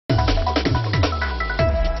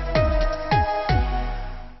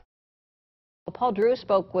Paul Drew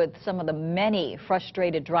spoke with some of the many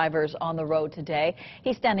frustrated drivers on the road today.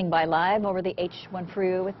 He's standing by live over the H1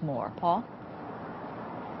 freeway with more. Paul?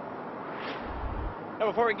 Now,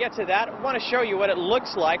 before we get to that, I want to show you what it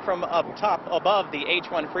looks like from up top above the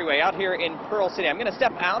H1 freeway out here in Pearl City. I'm going to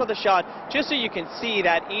step out of the shot just so you can see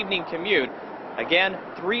that evening commute. Again,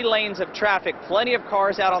 3 lanes of traffic, plenty of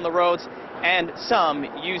cars out on the roads, and some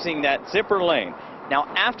using that zipper lane. Now,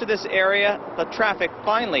 after this area, the traffic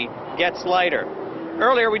finally gets lighter.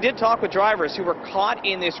 Earlier, we did talk with drivers who were caught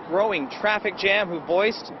in this growing traffic jam who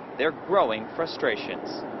voiced their growing frustrations.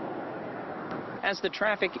 As the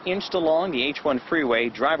traffic inched along the H1 freeway,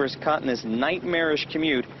 drivers caught in this nightmarish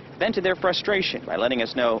commute vented their frustration by letting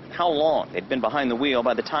us know how long they'd been behind the wheel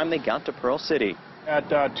by the time they got to Pearl City. At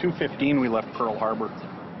 2:15 we left Pearl Harbor,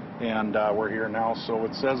 and we're here now. So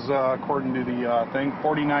it says, according to the thing,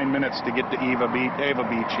 49 minutes to get to Ava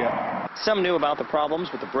Beach yet. Some knew about the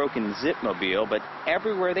problems with the broken Zipmobile, but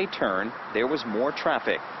everywhere they turned, there was more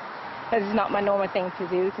traffic. It's not my normal thing to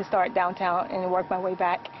do, to start downtown and work my way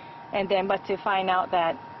back. But to find out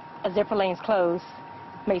that a zipper lane's closed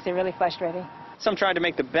makes it really frustrating. Some tried to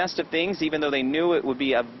make the best of things, even though they knew it would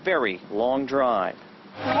be a very long drive.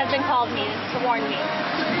 My husband called me to warn me.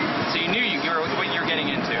 So you knew what you were getting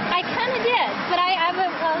into? I kind of did, but I have a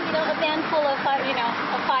van full of,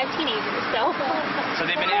 of 5 teenagers, so. So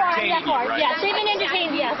they've been entertaining you, right? Yes, they've been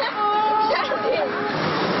entertaining, yes.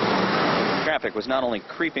 Traffic was not only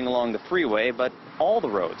creeping along the freeway, but all the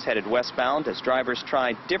roads headed westbound as drivers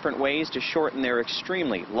tried different ways to shorten their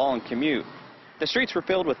extremely long commute. The streets were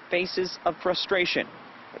filled with faces of frustration,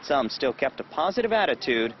 but some still kept a positive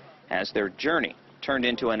attitude as their journey turned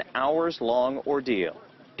into an hours-long ordeal.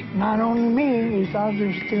 Not only me, it's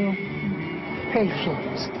others too.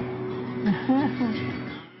 Patience.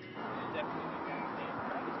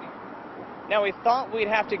 Now, we thought we'd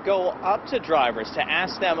have to go up to drivers to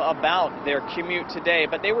ask them about their commute today,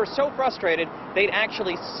 but they were so frustrated they'd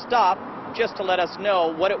actually stop just to let us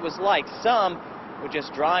know what it was like. Some would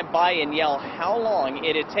just drive by and yell how long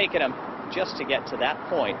it had taken them just to get to that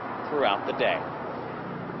point throughout the day.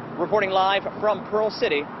 Reporting live from Pearl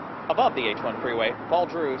City, above the H1 freeway, Paul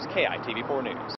Drews, KITV4 News.